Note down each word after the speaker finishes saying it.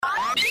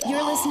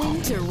You're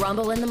listening to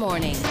Rumble in the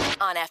Morning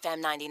on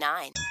FM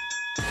 99.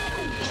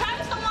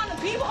 Travis don't want to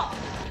people.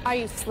 Are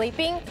you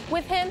sleeping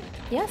with him?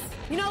 Yes.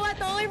 You know what?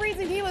 The only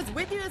reason he was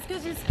with you is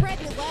because you're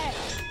spreading your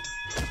legs.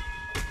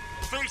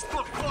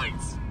 Facebook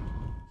fights.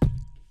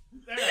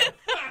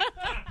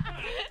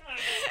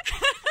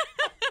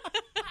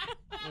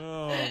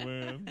 Oh,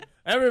 man.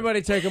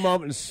 Everybody take a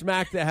moment and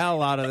smack the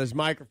hell out of those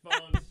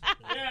microphones.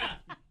 Yeah.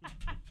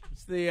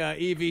 It's the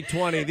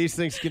EV20. These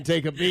things can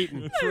take a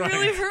beating. I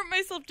really hurt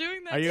myself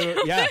doing that. Are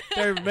you? Yeah,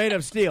 they're made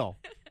of steel.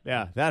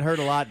 Yeah, that hurt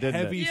a lot,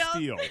 didn't Heavy it?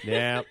 steel.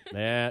 Yeah,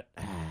 that.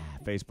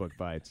 Facebook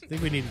fights. I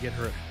think we need to get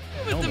her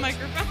With the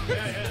microphone.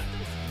 Yeah.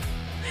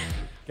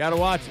 Gotta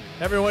watch it.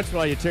 Every once in a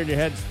while, you turn your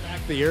head,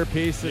 smack the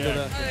earpiece into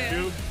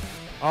the...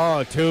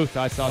 Oh, tooth.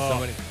 I saw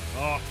somebody.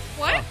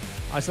 What?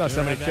 I saw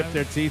somebody chip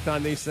their teeth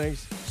on these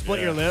things. Split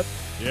your lip.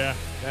 Yeah.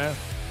 Yeah.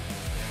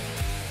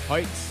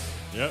 Fights.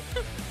 Yep.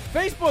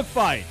 Facebook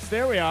fights.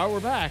 There we are. We're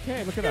back.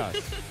 Hey, look at us.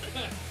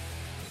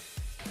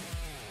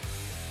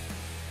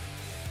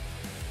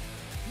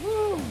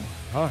 Woo.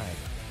 All right.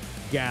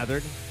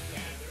 Gathered.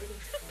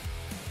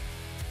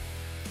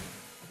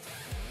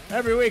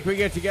 Every week we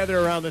get together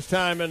around this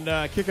time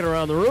and kick it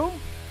around the room,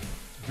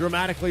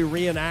 dramatically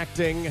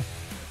reenacting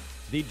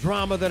the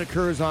drama that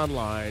occurs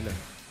online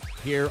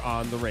here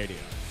on the radio.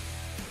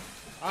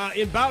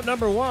 In bout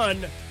number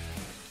one,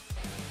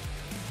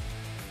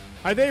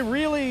 are they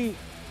really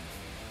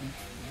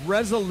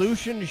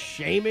resolution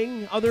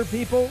shaming other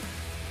people?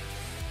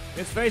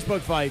 It's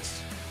Facebook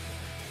fights.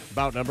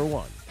 Bout number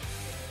one.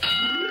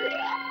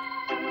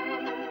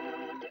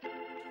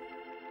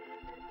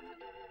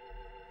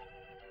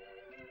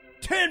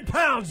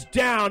 £10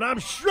 down. I'm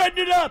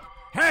shredding it up.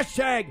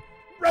 Hashtag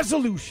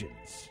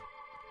resolutions.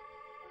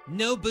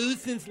 No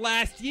booze since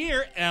last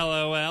year,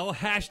 LOL.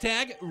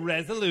 Hashtag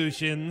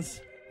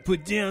resolutions.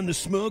 Put down the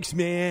smokes,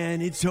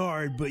 man. It's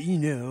hard, but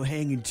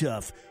hanging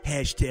tough.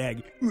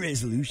 Hashtag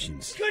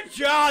resolutions. Good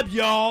job,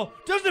 y'all.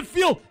 Doesn't it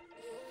feel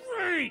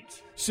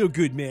great? So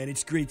good, man.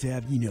 It's great to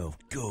have,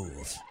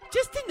 goals.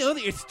 Just to know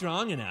that you're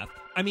strong enough.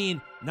 I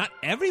mean, not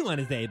everyone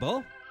is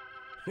able.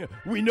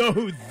 We know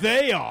who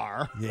they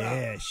are.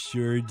 Yeah,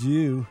 sure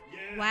do.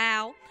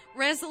 Wow.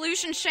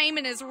 Resolution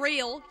shaming is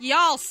real.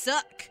 Y'all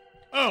suck.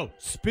 Oh,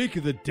 speak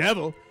of the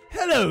devil.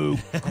 Hello,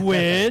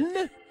 Gwen.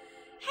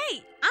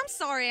 Hey, I'm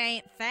sorry I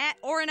ain't fat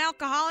or an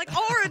alcoholic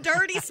or a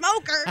dirty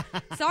smoker.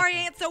 Sorry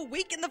I ain't so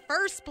weak in the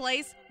first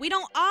place. We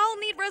don't all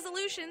need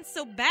resolutions,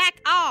 so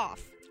back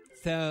off.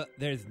 So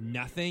there's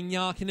nothing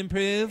y'all can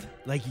improve?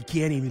 Like you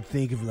can't even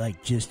think of,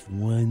 just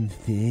one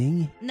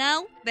thing?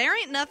 No, there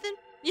ain't nothing.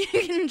 You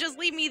can just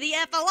leave me the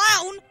F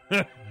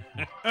alone.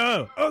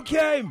 Oh,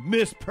 okay,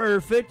 Miss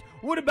Perfect.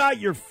 What about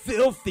your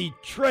filthy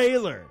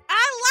trailer?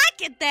 I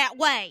like it that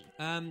way.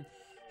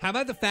 How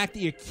about the fact that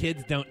your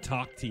kids don't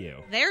talk to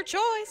you? Their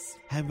choice.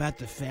 How about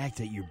the fact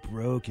that you're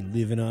broke and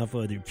living off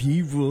other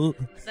people?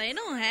 They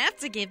don't have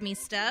to give me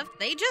stuff.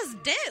 They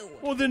just do.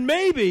 Well, then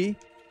maybe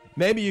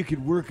you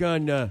could work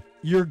on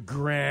your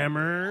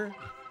grammar.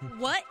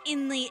 What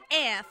in the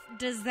F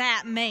does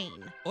that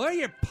mean? Or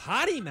your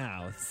potty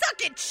mouth.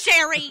 Suck it,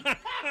 Sherry!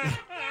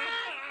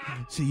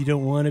 So you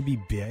don't want to be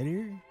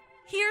better?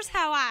 Here's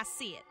how I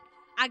see it.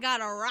 I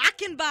got a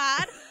rockin'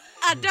 bod.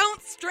 I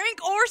don't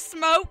drink or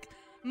smoke.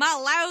 My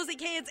lousy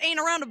kids ain't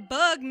around to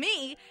bug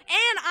me.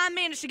 And I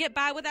manage to get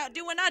by without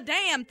doing a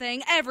damn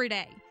thing every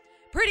day.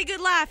 Pretty good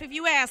life if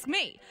you ask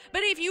me.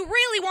 But if you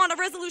really want a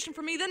resolution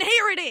from me, then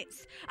here it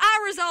is.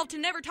 I resolve to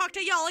never talk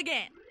to y'all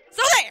again.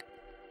 So there!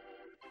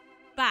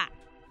 Bye.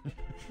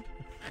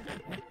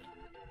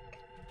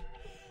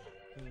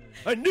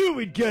 I knew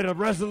we'd get a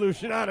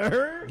resolution out of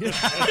her.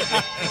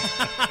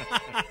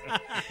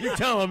 You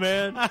tell him,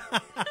 man.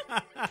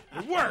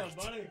 It worked.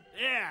 Buddy.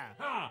 Yeah.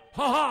 Ha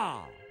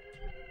ha.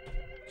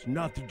 It's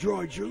not the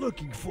droid you're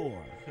looking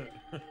for.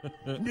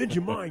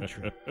 Ninja mind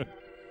trick.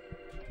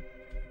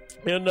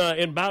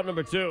 In bout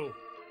number two,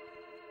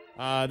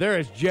 there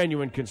is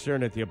genuine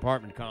concern at the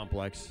apartment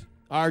complex.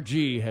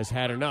 RG has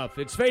had enough.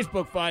 It's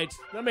Facebook fights,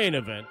 the main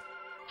event.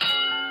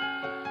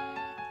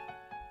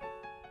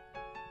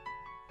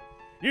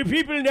 Do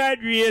people not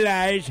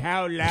realize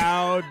how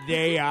loud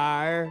they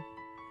are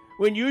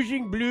when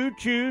using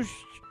Bluetooth?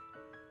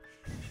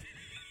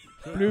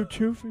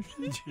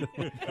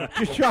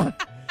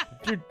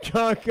 to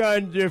talk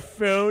on their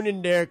phone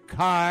in their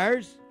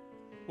cars?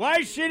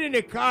 Why sit in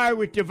a car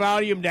with the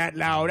volume that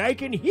loud? I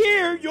can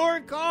hear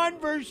your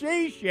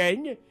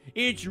conversation.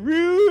 It's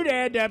rude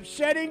and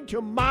upsetting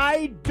to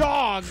my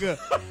dog.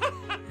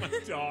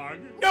 Dog.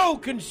 No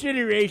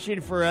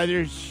consideration for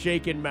others.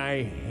 Shaking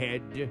my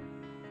head.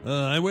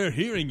 I wear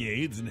hearing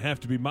aids and have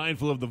to be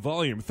mindful of the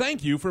volume.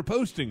 Thank you for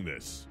posting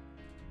this.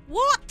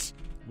 What?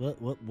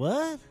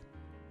 What?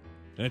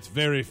 That's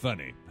very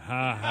funny.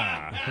 Ha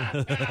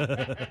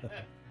ha.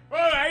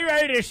 Well, I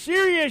write a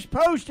serious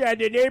post on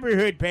the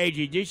neighborhood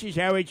pages. This is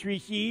how it's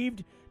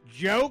received.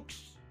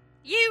 Jokes?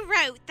 You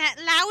wrote that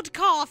loud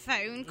car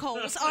phone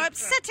calls are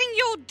upsetting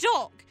your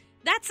dog.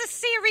 That's a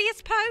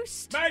serious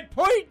post. My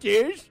point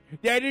is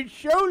that it's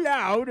so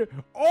loud,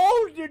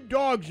 all the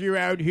dogs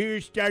around here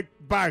start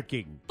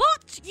barking.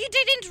 But you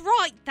didn't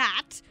write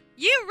that.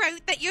 You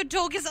wrote that your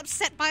dog is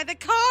upset by the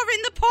car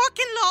in the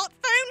parking lot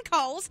phone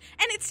calls,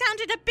 and it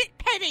sounded a bit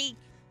petty.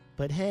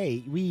 But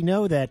hey, we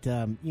know that,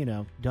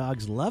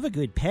 dogs love a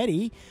good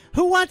petty.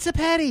 Who wants a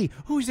petty?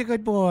 Who's a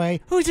good boy?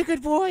 Who's a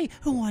good boy?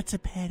 Who wants a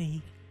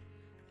petty?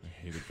 I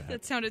hated that.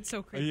 That sounded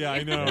so creepy. Yeah,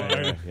 I know.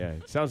 Yeah,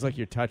 it sounds like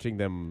you're touching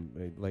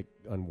them, like,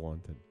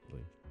 unwantedly.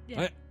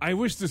 Yeah. I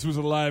wish this was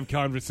a live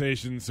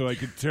conversation so I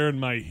could turn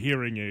my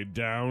hearing aid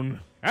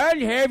down. I'll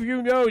have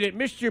you know that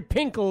Mr.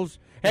 Pinkles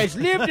has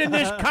lived in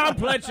this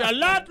complex a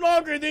lot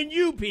longer than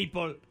you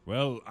people.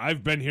 Well,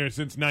 I've been here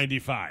since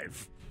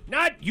 95.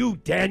 Not you,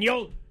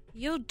 Daniel.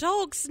 Your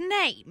dog's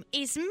name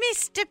is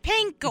Mr.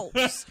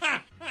 Pinkles.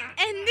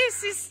 And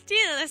this is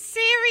still a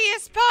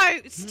serious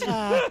post.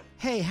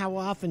 Hey, how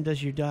often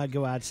does your dog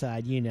go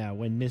outside,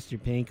 when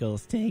Mr.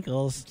 Pinkles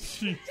tinkles?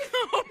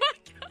 Oh, my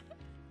God.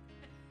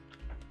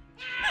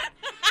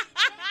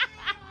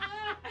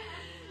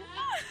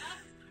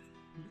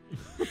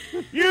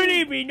 You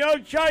leave me no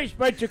choice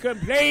but to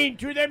complain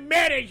to the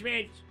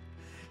management.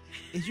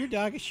 Is your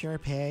dog a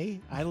Shar-Pei?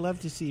 I love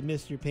to see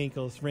Mr.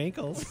 Pinkles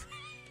wrinkles.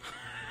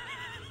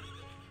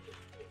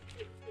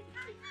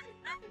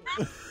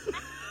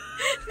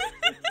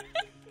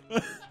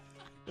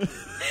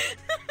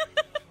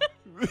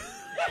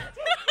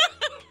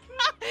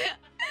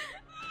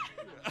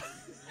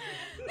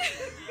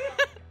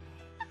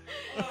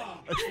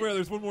 I swear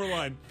there's one more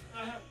line.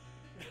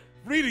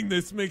 Reading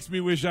this makes me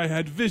wish I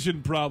had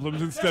vision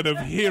problems instead of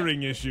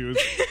hearing issues.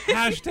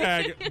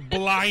 Hashtag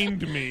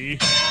blind me.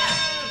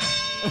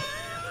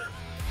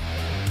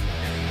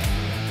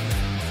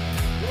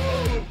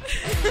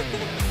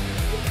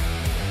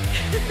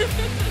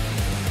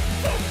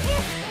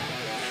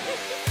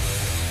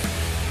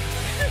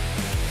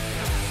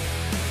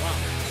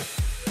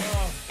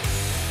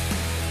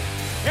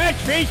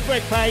 That's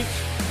Facebook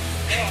fights.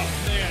 Oh,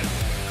 man.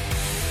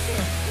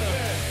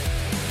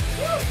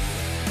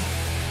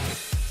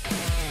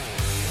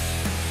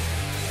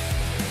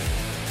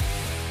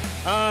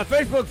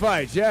 Facebook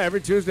fights. Yeah,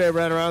 every Tuesday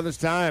right around this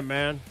time,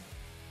 man.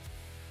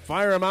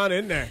 Fire them on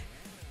in there.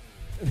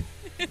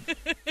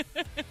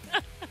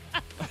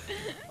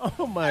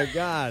 Oh, my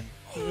God.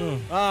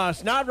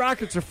 Snot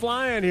rockets are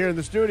flying here in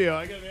the studio.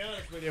 I got to be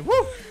honest with you.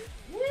 Woo!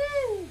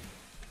 Woo!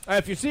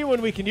 If you see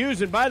one we can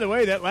use, and by the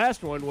way, that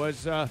last one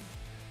was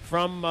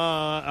from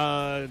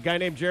a guy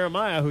named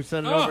Jeremiah who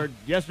sent it over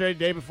yesterday, the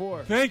day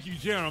before. Thank you,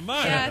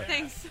 Jeremiah. Yeah,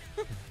 thanks.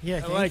 Yeah,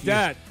 I thank like you.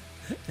 that.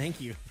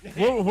 Thank you.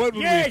 What would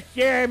Yes,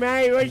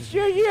 Jeremiah, it's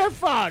your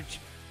fault.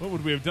 what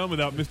would we have done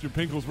without Mr.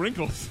 Pinkles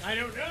Wrinkles? I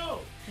don't know.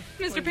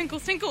 Mr.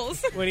 Pinkles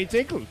Tinkles. When he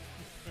tinkled.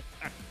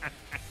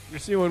 You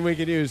see one we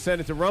can use. Send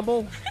it to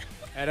Rumble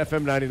at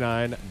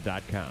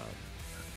FM99.com.